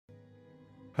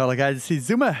Hello guys, this is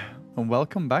Zuma, and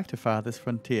welcome back to Farthest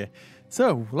Frontier.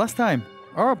 So, last time,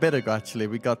 or a bit ago actually,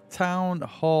 we got Town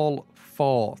Hall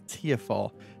 4, Tier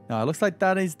 4. Now, it looks like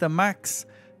that is the max,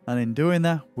 and in doing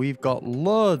that, we've got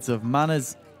loads of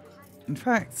manors. In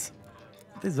fact,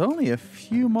 there's only a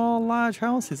few more large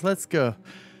houses. Let's go.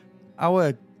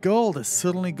 Our gold has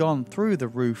suddenly gone through the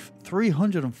roof,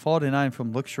 349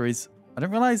 from luxuries. I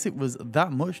didn't realize it was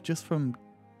that much just from,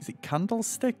 is it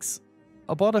candlesticks?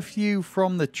 I bought a few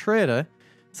from the trader.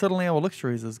 Suddenly our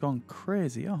luxuries has gone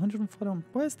crazy. Oh, 141.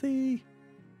 Where's the...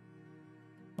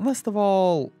 Unless they've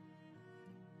all...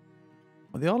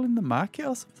 Are they all in the market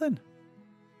or something?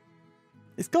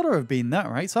 It's got to have been that,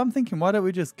 right? So I'm thinking, why don't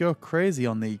we just go crazy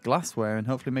on the glassware and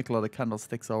hopefully make a lot of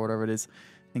candlesticks or whatever it is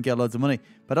and get loads of money.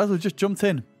 But as we just jumped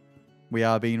in, we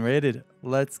are being raided.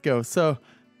 Let's go. So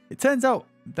it turns out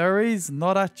there is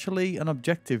not actually an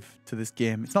objective to this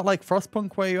game. It's not like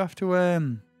Frostpunk where you have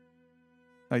to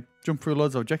like jump through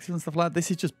loads of objectives and stuff like that.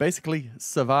 This is just basically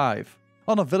survive.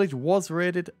 Oh no, village was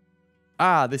raided.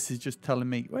 Ah, this is just telling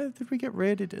me, where did we get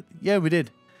raided? Yeah, we did.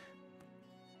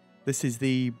 This is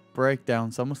the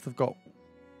breakdown, so I must have got...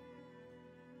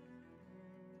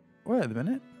 Wait a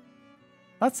minute.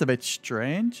 That's a bit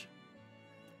strange.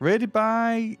 Raided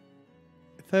by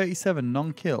 37,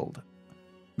 non-killed.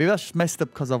 Maybe that's just messed up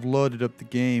because I've loaded up the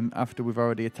game after we've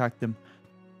already attacked them.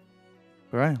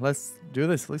 Alright, let's do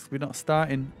this. At least we're not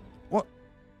starting... What?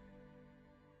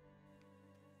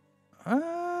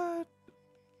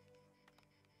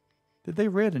 Did they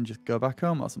raid and just go back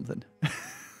home or something?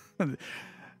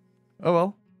 Oh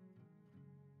well.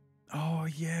 Oh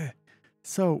yeah.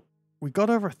 So we got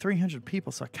over 300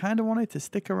 people, so I kind of wanted to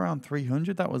stick around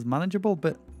 300. That was manageable,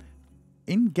 but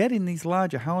in getting these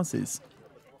larger houses,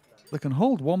 they can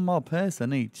hold one more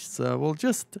person each. So we'll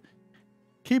just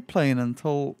keep playing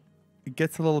until it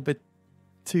gets a little bit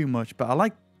too much. But I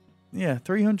like, yeah,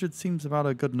 300 seems about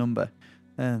a good number.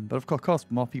 But of course,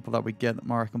 more people that we get, the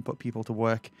more I can put people to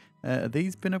work. Are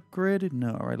these been upgraded?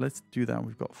 No. All right, let's do that.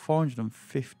 We've got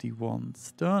 451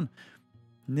 stone.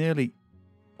 Nearly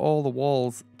all the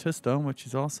walls to stone, which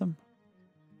is awesome.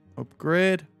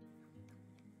 Upgrade.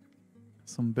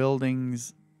 Some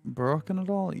buildings broken at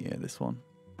all? Yeah, this one.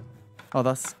 Oh,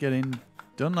 that's getting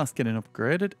done. That's getting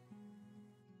upgraded.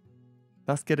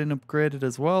 That's getting upgraded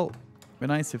as well. Be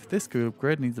nice if this could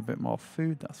upgrade. Needs a bit more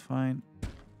food. That's fine.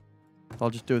 I'll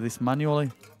just do this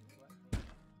manually.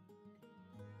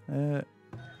 Oh.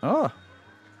 Is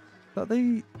that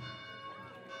the...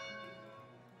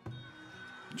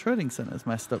 Trading center's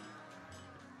messed up.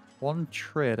 One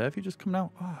trader. Have you just come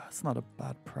out? Oh, that's not a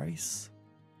bad price.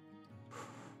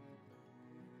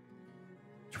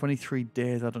 23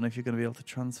 days. I don't know if you're going to be able to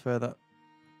transfer that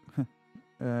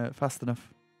fast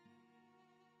enough.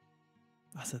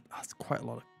 That's quite a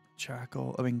lot of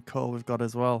charcoal. I mean, coal we've got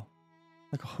as well.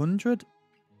 Like 100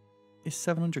 is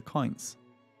 700 coins.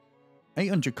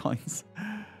 800 coins.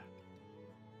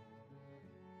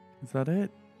 Is that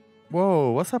it?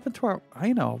 Whoa, what's happened to our...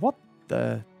 I know, what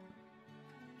the...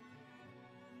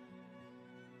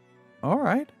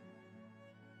 Alright.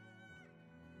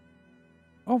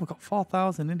 Oh, we've got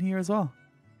 4,000 in here as well.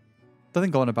 Don't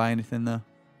think I want to buy anything though.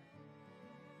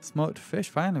 Smoked fish,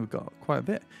 finally we've got quite a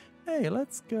bit. Hey,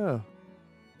 let's go.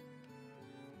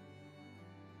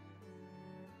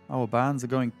 Our barns are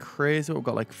going crazy. We've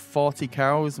got like 40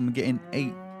 cows and we're getting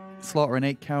slaughtering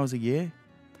 8 cows a year.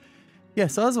 Yeah,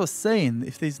 so as I was saying,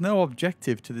 if there's no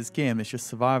objective to this game, it's just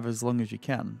survive as long as you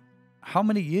can. How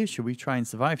many years should we try and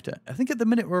survive to? I think at the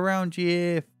minute we're around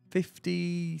year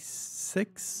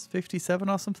 56, 57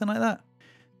 or something like that.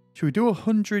 Should we do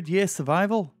 100-year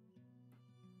survival?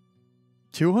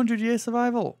 200-year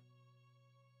survival?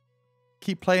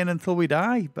 Keep playing until we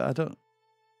die, but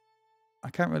I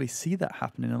can't really see that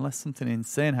happening unless something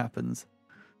insane happens.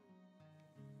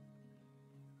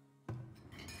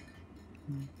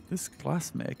 This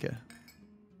glass maker.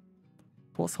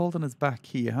 What's holding us back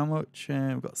here? How much?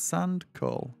 We've got sand,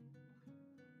 coal.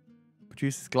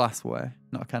 Produces glassware,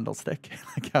 not a candlestick,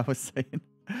 like I was saying.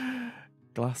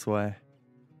 Glassware.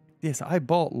 Yes, I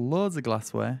bought loads of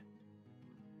glassware.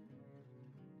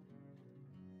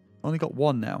 Only got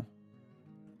one now.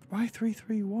 Why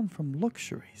 331 from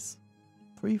luxuries?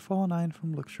 349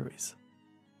 from luxuries.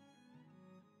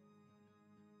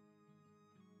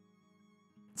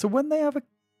 So when they have a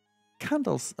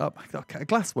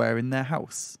glassware in their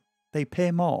house, they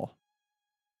pay more.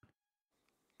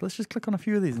 Let's just click on a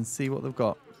few of these and see what they've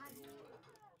got.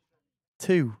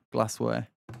 2 glassware.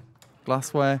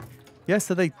 Glassware. Yeah,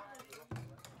 so they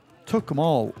took them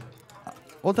all.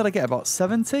 What did I get? About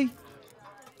 70?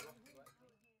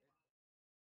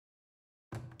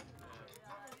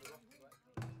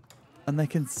 And they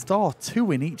can store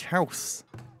 2 in each house.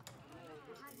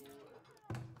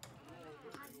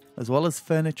 As well as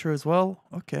furniture as well.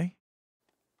 Okay.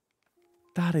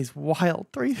 That is wild.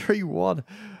 331.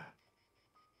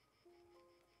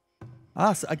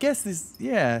 Ah, so I guess this,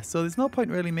 yeah, so there's no point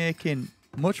really making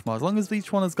much more. As long as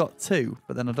each one has got 2.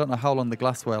 But then I don't know how long the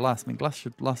glassware lasts. I mean, glass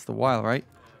should last a while, right?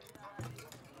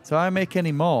 So if I make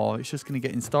any more, it's just going to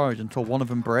get in storage until one of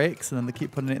them breaks. And then they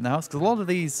keep putting it in the house. Because a lot of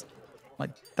these, like,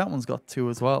 that one's got 2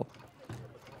 as well.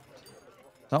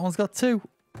 That one's got 2.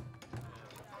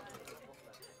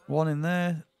 1 in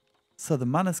there. So the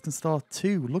manors can store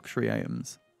 2 luxury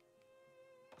items.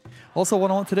 Also,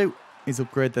 what I want to do is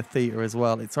upgrade the theatre as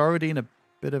well. It's already in a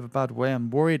bit of a bad way. I'm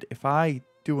worried if I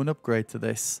do an upgrade to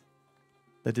this,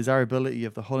 the desirability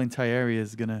of the whole entire area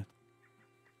is going to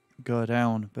go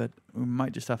down. But we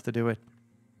might just have to do it.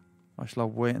 Or shall I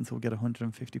wait until we get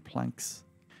 150 planks?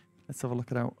 Let's have a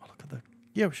look at how... Look at the...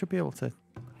 Yeah, we should be able to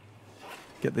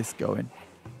get this going.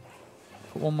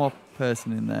 Put one more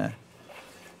person in there.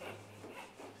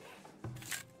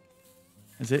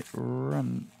 Is it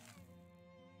run?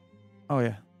 Oh,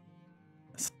 yeah.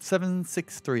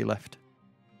 763 left.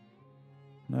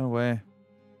 No way.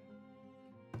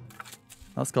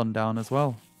 That's gone down as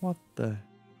well. What the?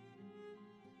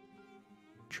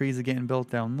 Trees are getting built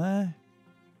down there.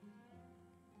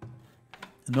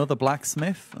 Another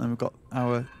blacksmith. And we've got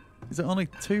our... Is it only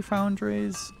 2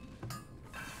 foundries?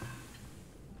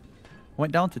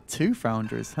 Went down to 2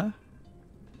 foundries, huh?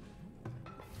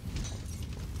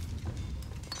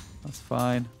 That's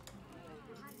fine.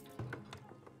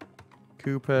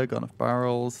 Cooper, got enough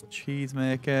barrels.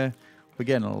 Cheesemaker. We're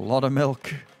getting a lot of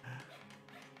milk.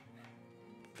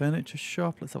 Furniture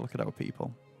shop. Let's have a look at our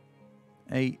people.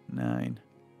 8, 9.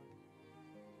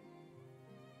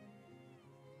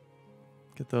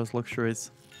 Get those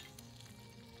luxuries.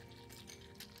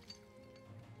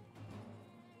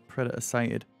 Predator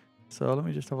sighted. So let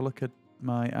me just have a look at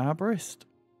my arborist.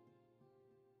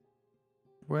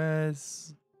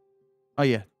 Where's... Oh,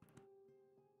 yeah.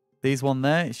 These one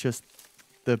there, it's just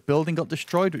the building got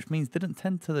destroyed, which means didn't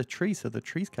tend to the tree, so the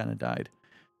trees kind of died.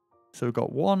 So we've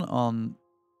got 1 on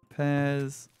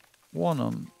pears, 1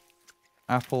 on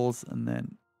apples, and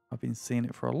then I've been seeing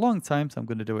it for a long time, so I'm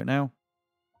going to do it now.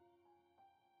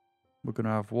 We're going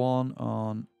to have 1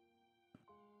 on...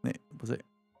 Was it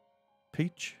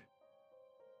peach?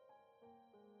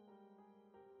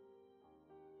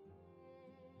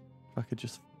 If I could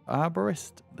just...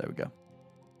 Arborist? There we go.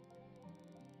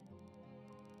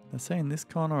 They're saying this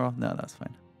corner off. No, that's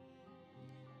fine.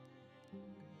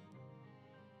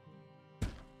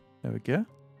 There we go.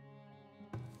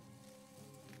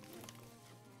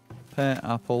 Pear,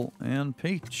 apple, and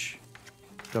peach.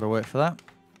 Gotta wait for that.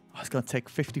 Oh, it's gonna take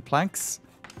 50 planks.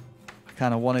 I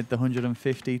kind of wanted the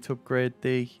 150 to upgrade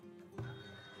the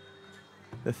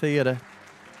theatre.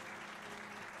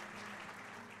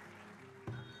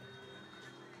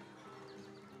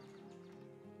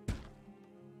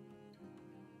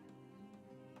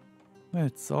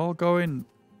 It's all going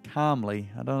calmly.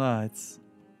 I don't know. It's...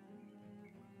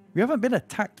 We haven't been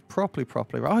attacked properly.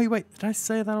 Oh, wait. Did I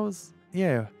say that I was...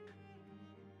 Yeah.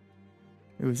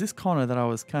 It was this corner that I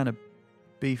was kind of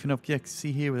beefing up. Yeah,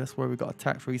 see here, that's where we got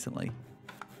attacked recently.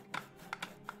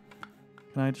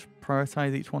 Can I just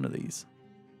prioritize each one of these?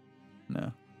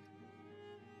 No.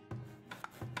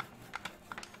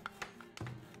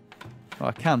 Well,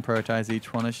 I can prioritize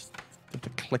each one. I just have to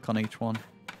click on each one.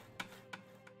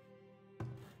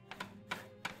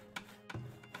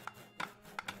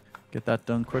 Get that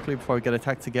done quickly before we get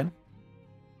attacked again.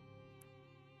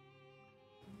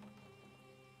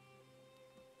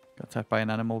 Got attacked by an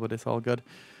animal, but it's all good.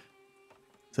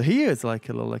 So here's like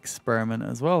a little experiment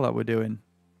as well that we're doing.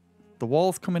 The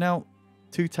wall's coming out,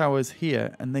 2 towers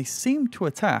here, and they seem to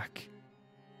attack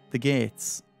the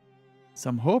gates. So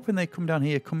I'm hoping they come down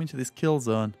here, come into this kill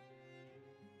zone.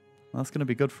 That's going to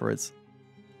be good for us.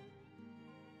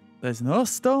 There's no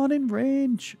stone in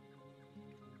range.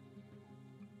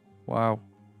 Wow.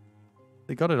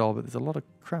 They got it all, but there's a lot of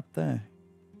crap there.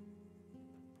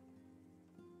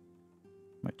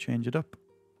 Might change it up.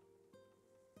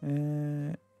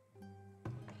 There's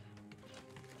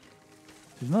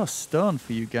no stone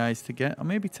for you guys to get. I'll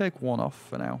maybe take 1 off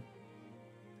for now.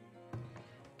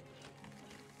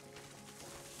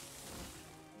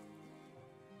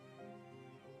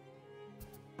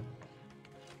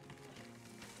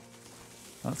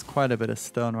 That's quite a bit of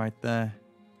stone right there.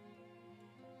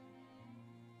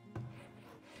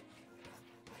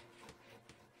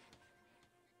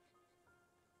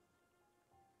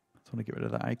 I want to get rid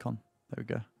of that icon. There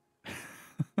we go.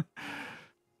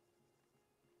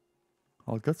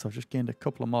 All good, so I've just gained a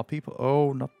couple of more people.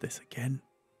 Oh, not this again.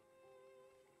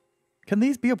 Can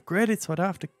these be upgraded so I don't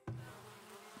have to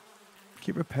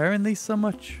keep repairing these so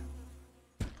much?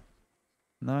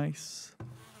 Nice.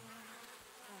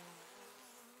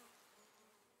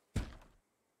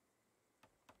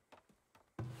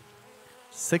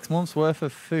 Six months worth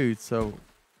of food, so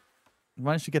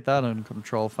managed to get that under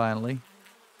control finally.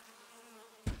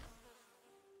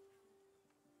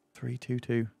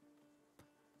 322.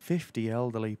 50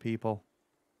 elderly people.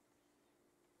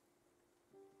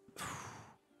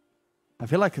 I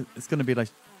feel like it's going to be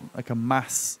like a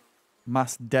mass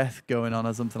death going on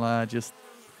or something like that. Just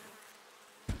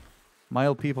my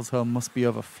old people's home must be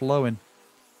overflowing.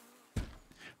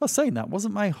 Well, saying that,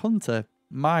 wasn't my hunter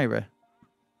Myra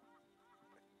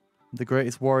the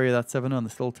greatest warrior that's ever known? They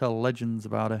still tell legends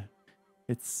about her.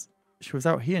 She was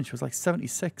out here and she was like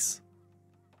 76.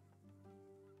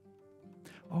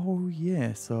 Oh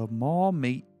yeah, so more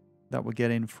meat that we're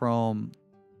getting from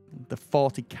the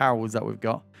 40 cows that we've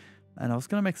got. And I was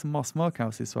going to make some more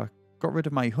smokehouses, so I got rid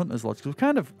of my hunter's lodge, because we've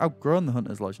kind of outgrown the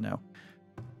hunter's lodge now.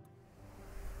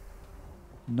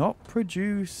 Not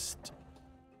produced.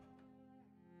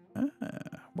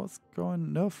 What's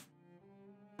going on?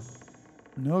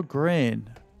 No grain.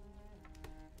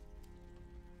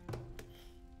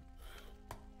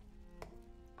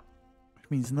 Which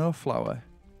means no flour.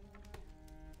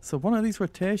 So one of these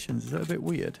rotations, is that a bit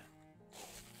weird?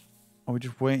 Or are we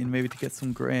just waiting maybe to get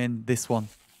some grain? This one.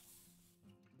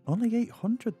 Only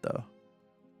 800 though.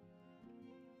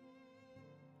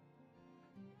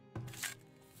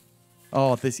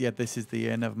 Oh, this is the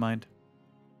year, never mind.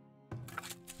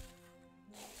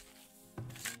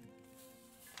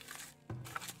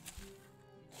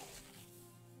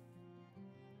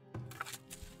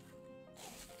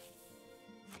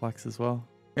 Flax as well.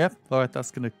 Yep, alright,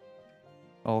 that's gonna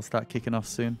all start kicking off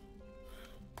soon.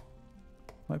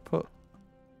 Might put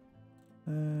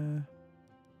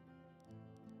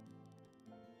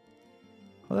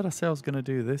what did I say I was gonna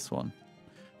do this one?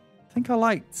 I think I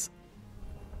liked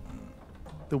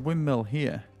the windmill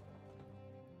here.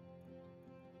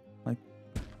 Like,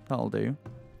 that'll do.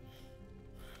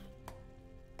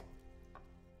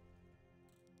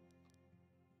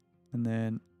 And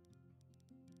then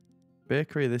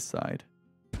bakery this side.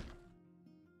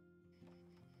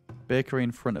 Bakery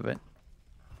in front of it.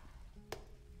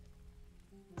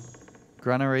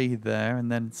 Granary there, and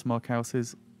then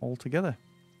smokehouses all together.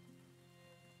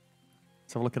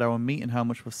 Let's have a look at our meat and how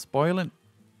much we're spoiling.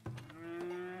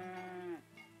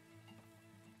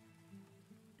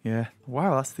 Yeah.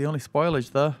 Wow, that's the only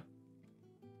spoilage though.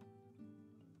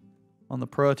 On the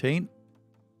protein.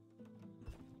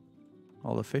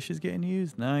 All the fish is getting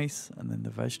used. Nice. And then the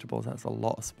vegetables, that's a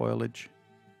lot of spoilage.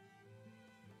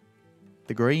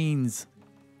 The greens.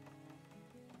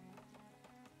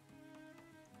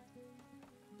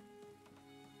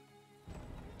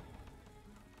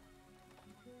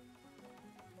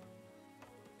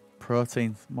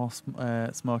 Protein. More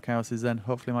smokehouses then.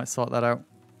 Hopefully might sort that out.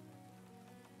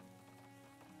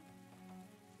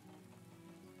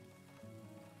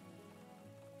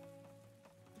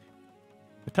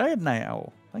 Retired Night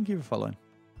Owl. Thank you for following.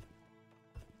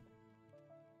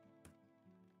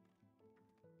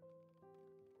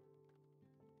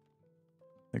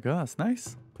 There you go, that's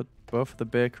nice. Put both of the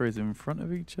bakeries in front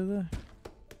of each other.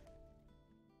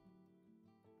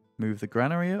 Move the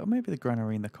granary out, or maybe the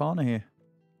granary in the corner here.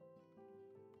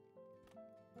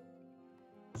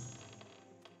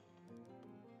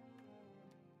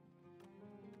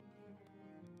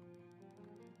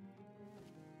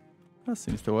 That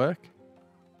seems to work.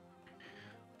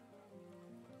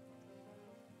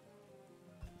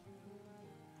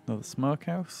 Another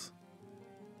smokehouse.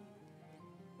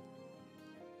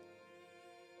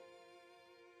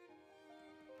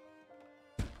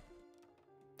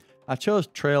 I chose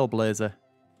Trailblazer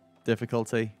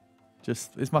difficulty.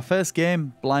 Just, it's my first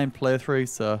game, blind playthrough,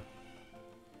 so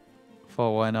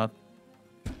for why not?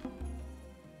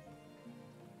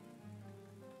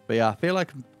 But yeah, I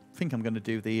think I'm going to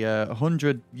do the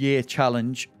 100-year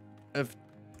challenge of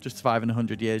just surviving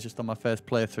 100 years just on my first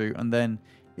playthrough, and then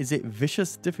is it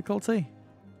vicious difficulty?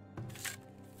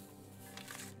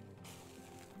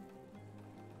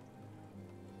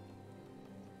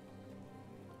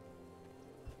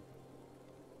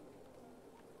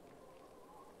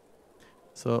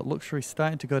 So luxury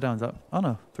starting to go down. Is that, oh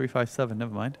no, 357,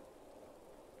 never mind.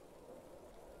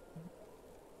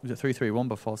 It was at 331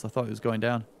 before, so I thought it was going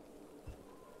down.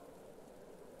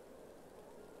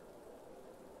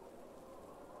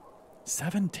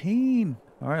 $17.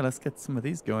 All right, let's get some of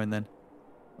these going then.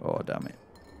 Oh, damn it.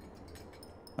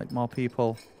 Like more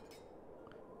people.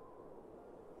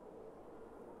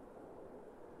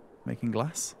 making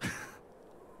glass.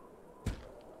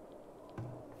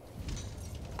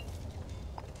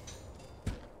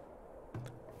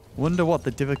 Wonder what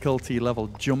the difficulty level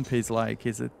jump is like.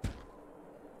 Is it...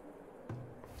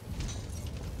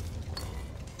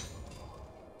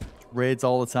 raids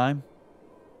all the time?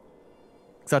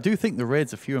 Because I do think the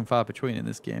raids are few and far between in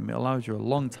this game. It allows you a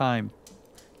long time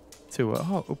to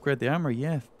upgrade the armor.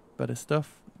 Yeah, better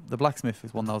stuff. The blacksmith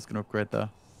is one that I was going to upgrade though.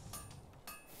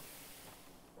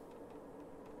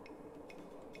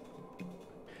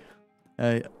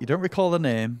 You don't recall the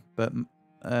name, but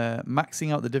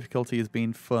maxing out the difficulty has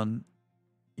been fun.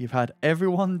 You've had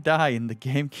everyone die and the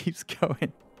game keeps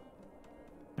going.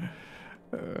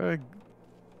 Don't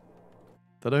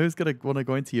know who's going to want to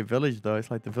go into your village though. It's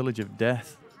like the village of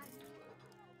death.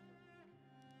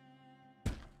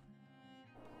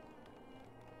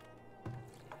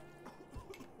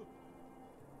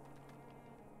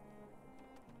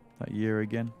 That year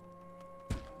again.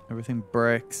 Everything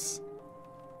breaks.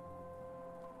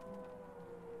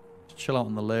 Chill out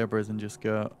on the laborers and just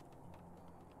go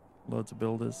loads of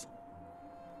builders.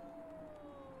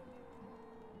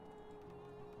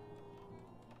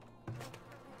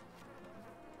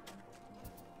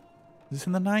 Is this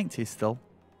in the 90s still?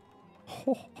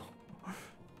 Oh,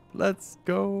 let's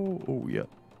go. Oh, yeah.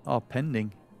 Oh,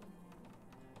 pending.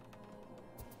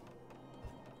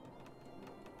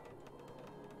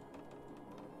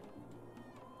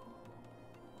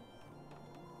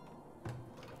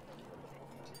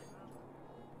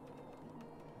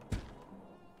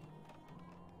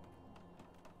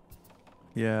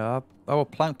 Yeah, our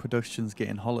plank production's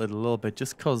getting halted a little bit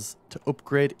just because to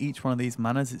upgrade each one of these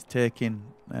manors, it's taking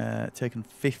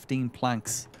 15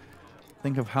 planks.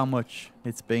 Think of how much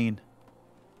it's been.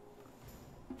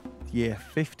 Yeah,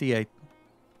 58.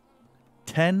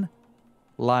 10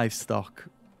 livestock.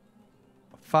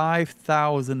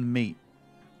 5,000 meat.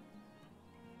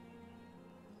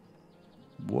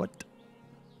 What?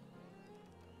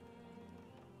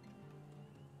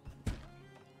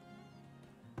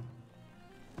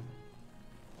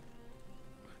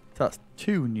 That's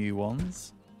 2 new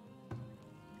ones.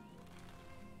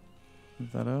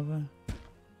 Move that over.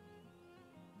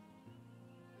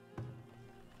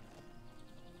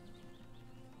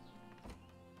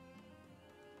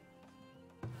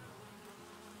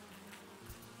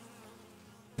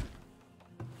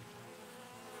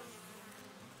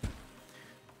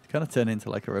 It's kind of turning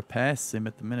into like a repair sim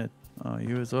at the minute. Oh,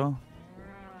 you as well?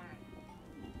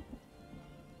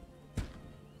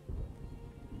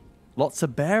 Lots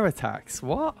of bear attacks.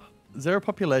 What? Zero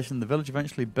population. The village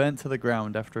eventually burnt to the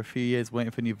ground. After a few years waiting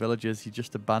for new villagers, you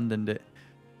just abandoned it.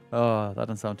 Oh, that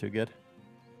doesn't sound too good.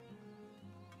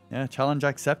 Yeah, challenge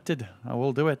accepted. I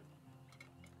will do it.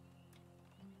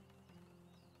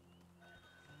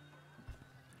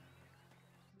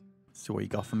 Let's see what you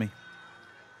got for me.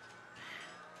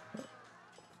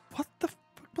 What the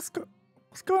fuck?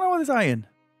 What's going on with this iron?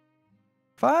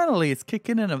 Finally, it's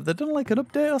kicking in. Have they done like an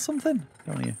update or something?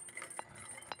 Don't you?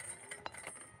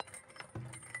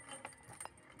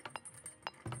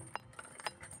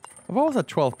 I've always had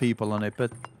 12 people on it,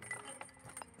 but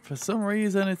for some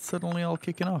reason it's suddenly all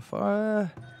kicking off. I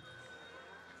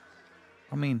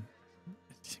mean,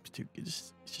 it seems too.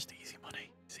 It's just easy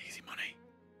money. It's easy money.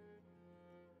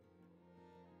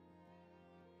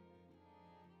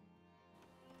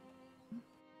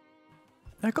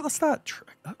 I gotta start.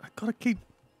 I gotta keep.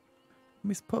 Let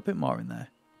me put a bit more in there,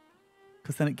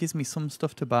 because then it gives me some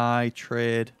stuff to buy,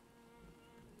 trade,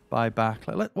 buy back.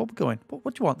 Like, what we going?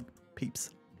 What do you want,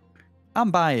 peeps? I'm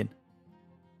buying.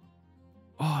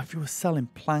 Oh, if you were selling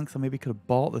planks, I maybe could have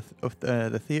bought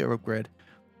the theater upgrade.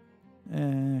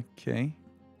 Okay.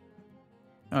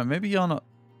 All right, maybe you're not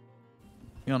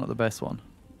the best one.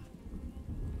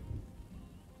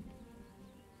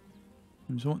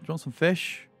 Do you want some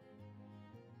fish?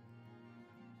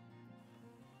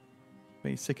 Are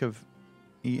you sick of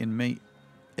eating meat?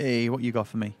 Hey, what you got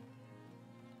for me?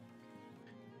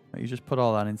 Right, you just put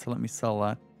all that in, so let me sell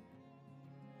that.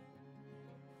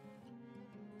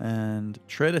 And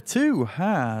Trader 2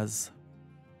 has...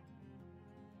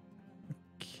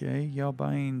 Okay, you're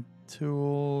buying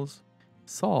tools.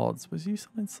 Swords. Was you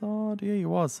selling sword? Yeah, you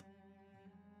was.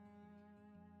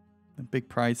 A big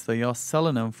price though. You're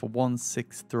selling them for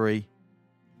 163.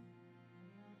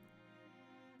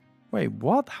 Wait,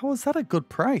 what? How is that a good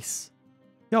price?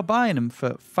 You're buying them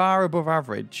for far above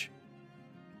average.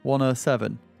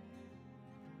 107.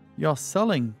 You're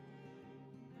selling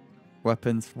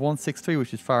weapons for 163,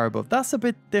 which is far above. That's a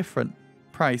bit different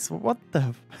price. What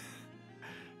the...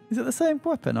 Is it the same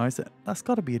weapon or is it... That's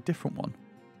got to be a different one.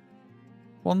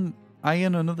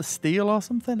 iron, another steel or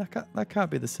something? That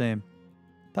can't be the same.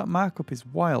 That markup is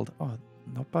wild. Oh,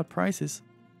 not bad prices.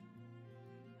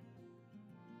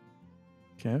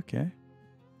 Okay, okay.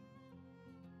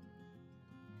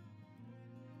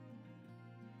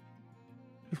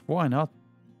 Just why not?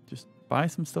 Just buy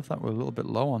some stuff that we're a little bit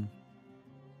low on.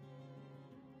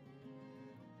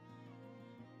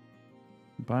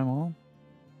 Buy them all.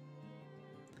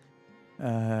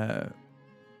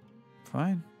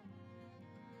 Fine.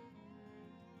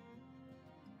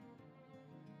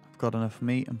 I've got enough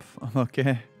meat. I'm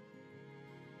okay.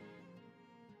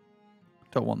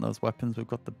 Don't want those weapons. We've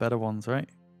got the better ones, right?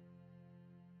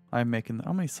 I'm making...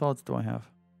 How many swords do I have?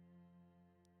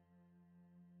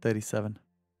 37.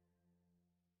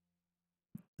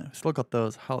 I've still got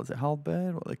those. Is it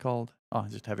halberd? What are they called? Oh,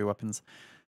 just heavy weapons.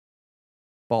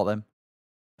 Bought them.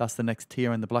 That's the next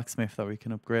tier in the blacksmith that we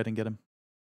can upgrade and get them.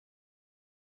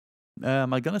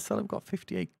 Am I going to sell it? We've got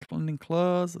 58 cleaning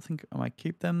clothes. I think I might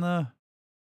keep them though.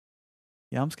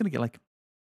 Yeah, I'm just going to get like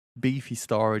beefy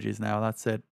storages now. That's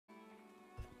it.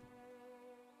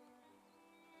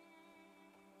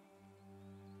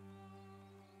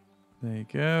 There you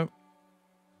go.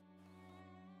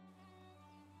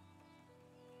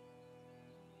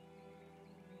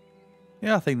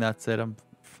 Yeah, I think that's it. I'm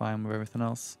fine with everything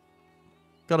else.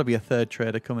 Got to be a third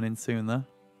trader coming in soon though.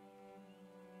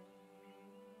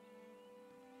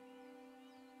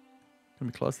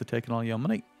 Gonna be close to taking all your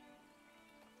money.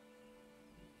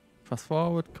 Fast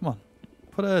forward. Come on.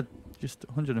 Put a just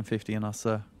 150 in us,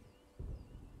 sir.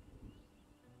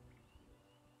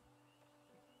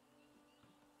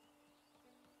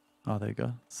 Oh, there you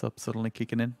go. Sub suddenly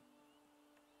kicking in.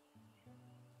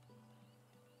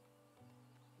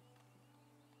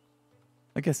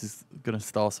 I guess he's going to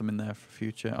store some in there for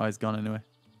future. Oh, he's gone anyway.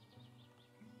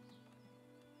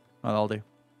 Oh, that'll do.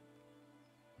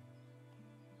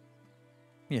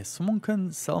 Yeah, someone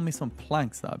can sell me some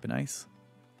planks. That'd be nice.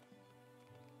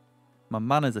 My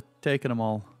manners are taking them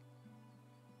all.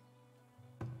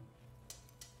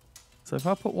 So if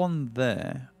I put one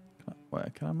there...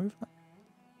 Wait, can I move that?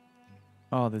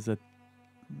 Oh, there's a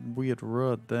weird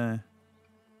road there.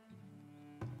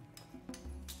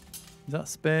 Is that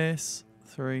space?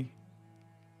 3.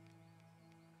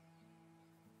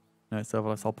 No, it's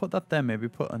overless. I'll put that there. Maybe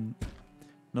put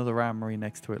another armory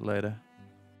next to it later.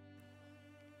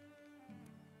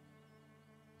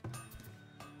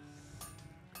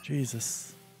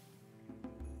 Jesus.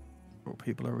 Oh,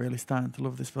 people are really starting to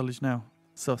love this village now.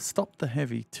 So stop the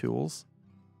heavy tools.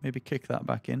 Maybe kick that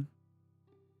back in.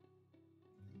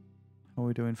 How are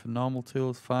we doing for normal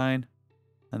tools? Fine.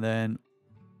 And then,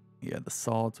 yeah, the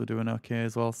swords we're doing okay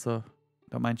as well. So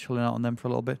don't mind chilling out on them for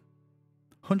a little bit.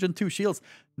 102 shields.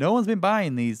 No one's been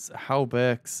buying these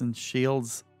hauberks and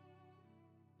shields.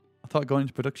 I thought going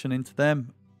into production into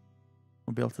them,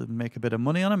 we'll be able to make a bit of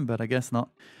money on them, but I guess not.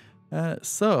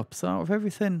 Soaps, out of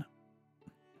everything.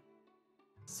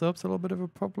 Soap's a little bit of a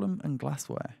problem, and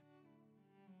glassware.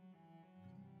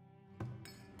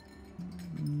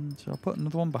 So I'll put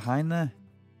another one behind there.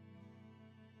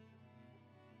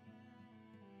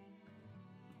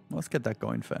 Let's get that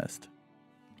going first.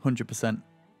 100%.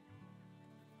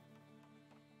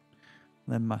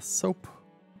 Then my soap.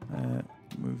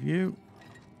 Move you.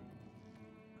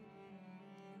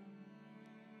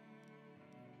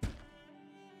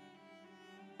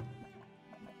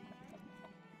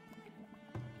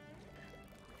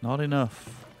 Not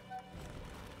enough.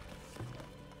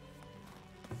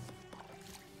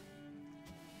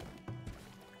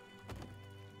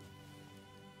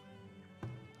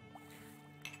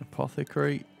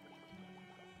 Apothecary.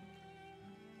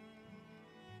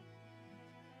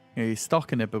 Yeah, he's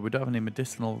stocking it, but we don't have any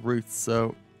medicinal roots,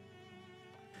 so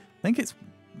I think it's...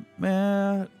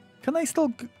 can they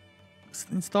still...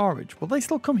 in storage? Will they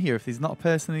still come here if there's not a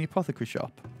person in the apothecary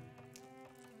shop?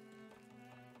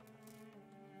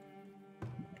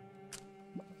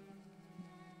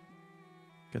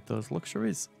 Get those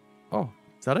luxuries. Oh,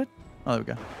 is that it? Oh, there we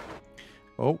go.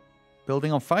 Oh,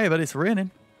 building on fire, but it's raining.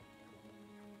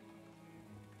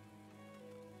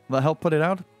 Will that help put it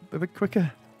out a bit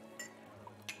quicker?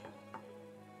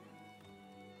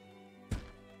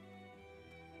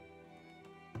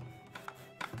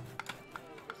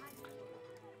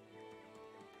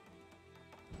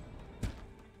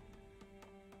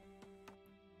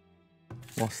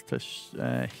 Lost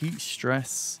to heat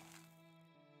stress.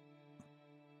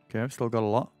 Okay, I've still got a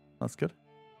lot. That's good.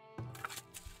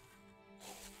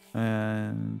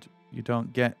 And you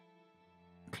don't get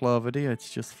clover, do you?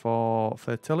 It's just for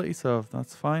fertility, so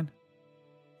that's fine.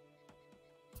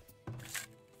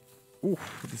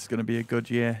 Oof, this is going to be a good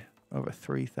year. Over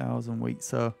 3,000 wheat,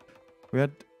 so We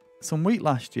had some wheat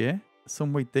last year,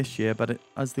 some wheat this year, but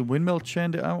has the windmill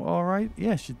churned it out all right?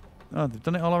 Yeah, oh, they've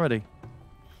done it all already.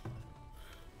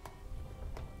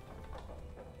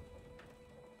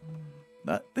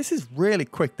 This is really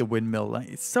quick, the windmill. Like,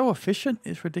 it's so efficient.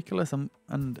 It's ridiculous.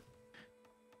 And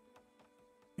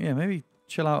yeah, maybe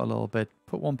chill out a little bit.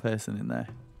 Put one person in there.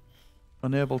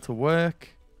 Unable to work.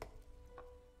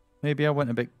 Maybe I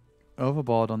went a bit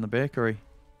overboard on the bakery.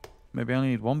 Maybe I only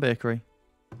need one bakery.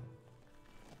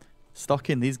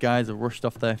 Stocking, these guys are rushed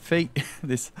off their feet.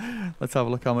 Let's have a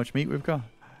look how much meat we've got.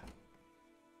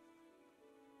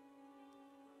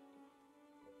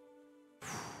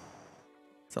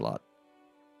 It's a lot.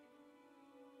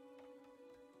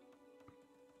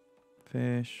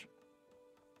 Fish.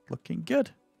 Looking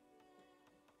good.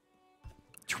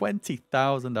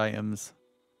 20,000 items.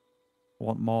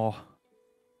 Want more.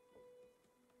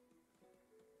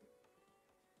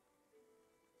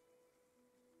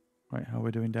 Right, how are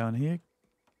we doing down here?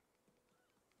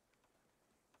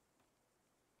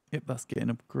 Yep, that's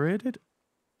getting upgraded.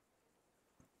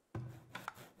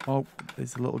 Oh,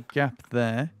 there's a little gap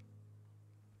there.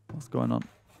 What's going on?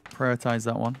 Prioritize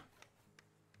that one.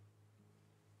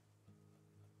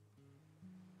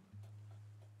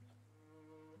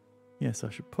 Yes,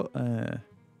 I should put I've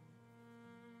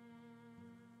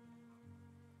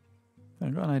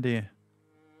got an idea.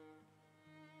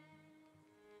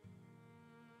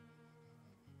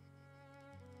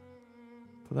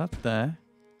 Put that there.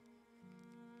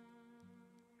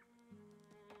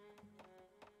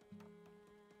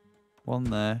 One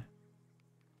there.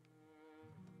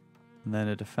 And then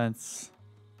a defense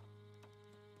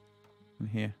in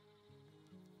here.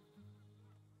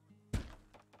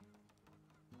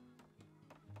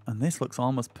 And this looks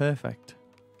almost perfect.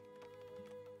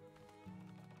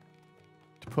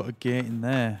 To put a gate in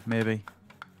there, maybe.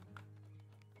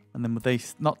 And then would they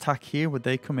not attack here? Would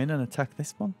they come in and attack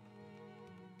this one?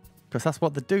 Because that's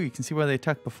what they do. You can see where they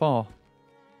attacked before.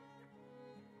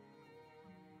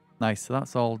 Nice, so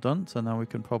that's all done. So now we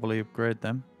can probably upgrade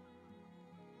them.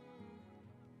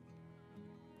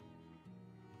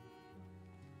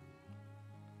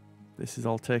 This is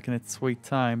all taking its sweet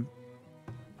time.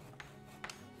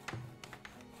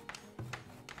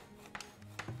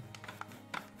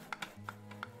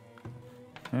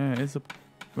 Yeah, it is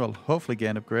well, hopefully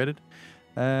getting upgraded.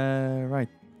 Right,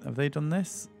 have they done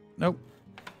this? Nope.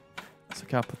 So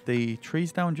can't put the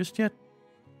trees down just yet.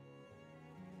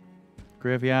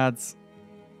 Graveyards.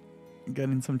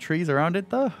 Getting some trees around it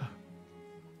though.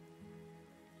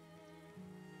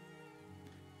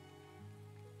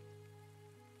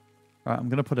 Right, I'm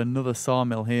going to put another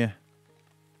sawmill here.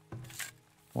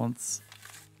 Once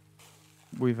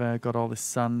we've got all this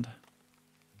sand.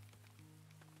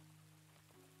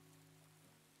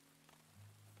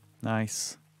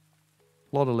 Nice.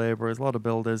 A lot of labourers, a lot of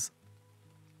builders.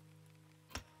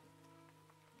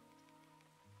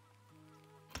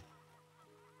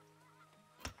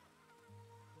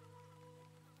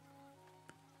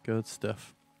 Good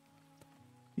stuff.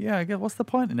 Yeah, I guess what's the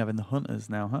point in having the hunters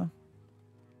now, huh?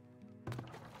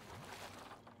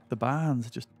 The barns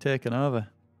just taken over.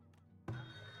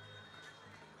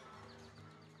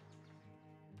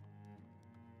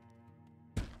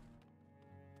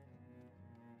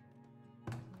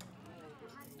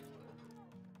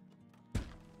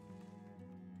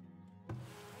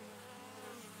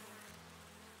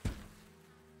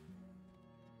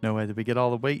 No way, did we get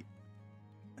all the wheat?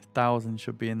 1,000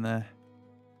 should be in there.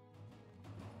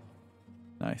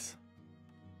 Nice.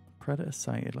 Predator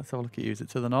sighted. Let's have a look at you. Is it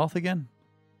to the north again?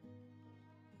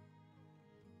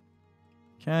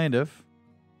 Kind of.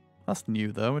 That's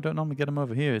new though. We don't normally get them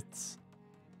over here. It's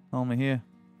normally here.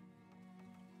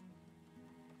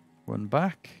 Run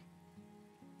back.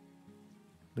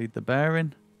 Lead the bear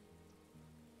in.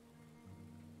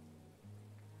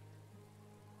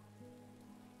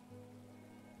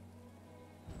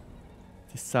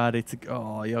 Decided to go.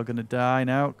 Oh, you're going to die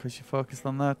now because you focused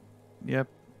on that. Yep,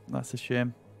 that's a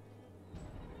shame.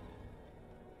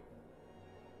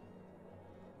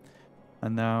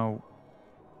 And now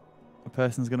a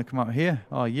person's going to come out here.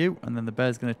 Oh, you. And then the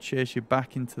bear's going to chase you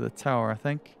back into the tower, I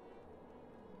think.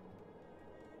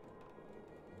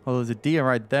 Oh, there's a deer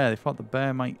right there. They thought the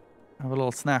bear might have a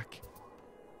little snack.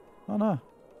 Oh, no.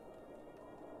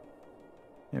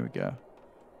 Here we go.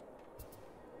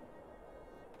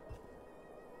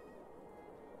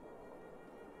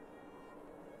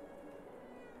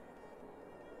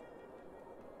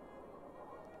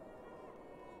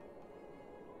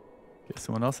 Get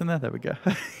someone else in there. There we go.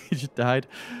 You just died.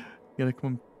 You gotta come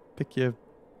and pick your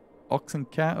ox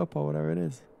and cart up or whatever it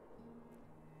is.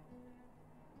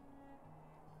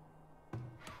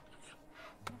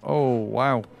 Oh,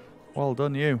 wow. Well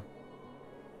done, you.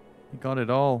 You got it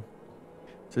all.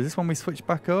 So is this when we switch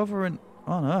back over and...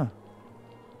 Oh, no.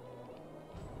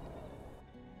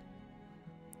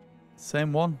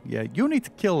 Same one? Yeah, you need to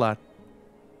kill that.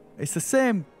 It's the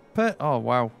same Oh,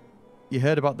 wow. You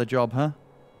heard about the job, huh?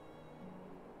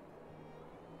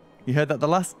 You heard that the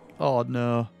last... Oh,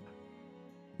 no.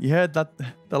 You heard that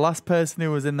the last person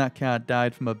who was in that car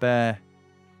died from a bear.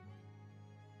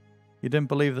 You didn't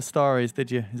believe the stories,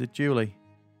 did you? Is it Julie?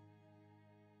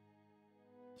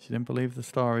 She didn't believe the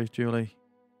stories, Julie.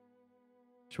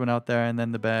 She went out there and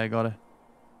then the bear got her.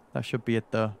 That should be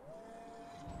it, though.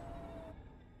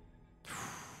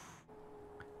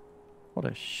 What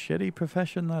a shitty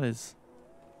profession that is.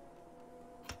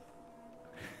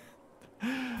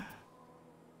 The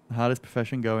hardest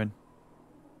profession going.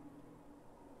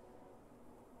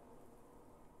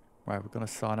 Right, we're going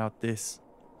to sort out this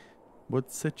wood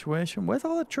situation. Where's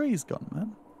all the trees gone,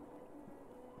 man?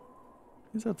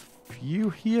 There's a few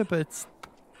here, but it's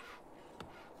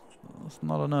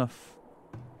not enough.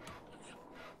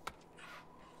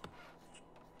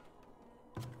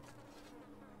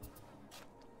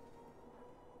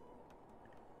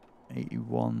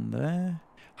 $81 there.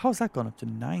 How's that gone up to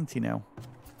 90 now?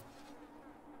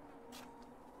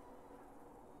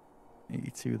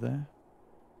 82 there.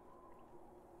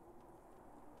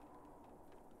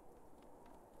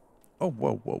 Oh,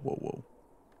 whoa, whoa, whoa, whoa.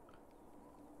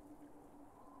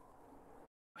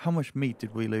 How much meat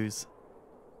did we lose?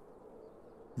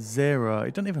 0.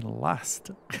 It doesn't even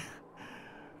last.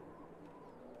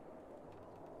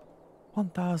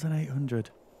 1,800.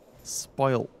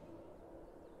 Spoil.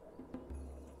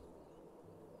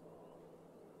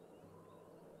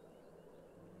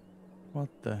 What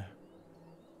the?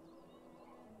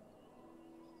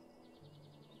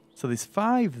 So there's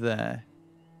 5 there.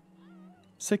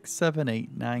 6, 7,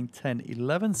 8, 9, 10,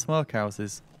 11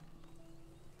 smokehouses.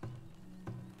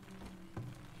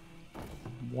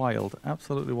 Wild.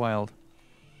 Absolutely wild.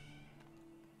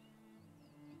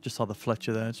 Just saw the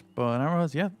Fletcher there. Just bow and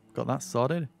arrows. Yeah, got that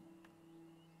sorted.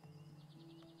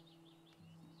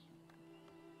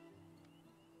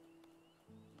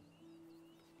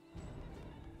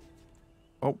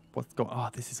 Oh, what's going on? Oh,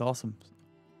 this is awesome.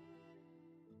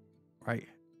 Right.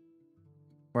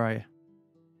 Where are you?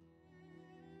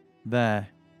 There.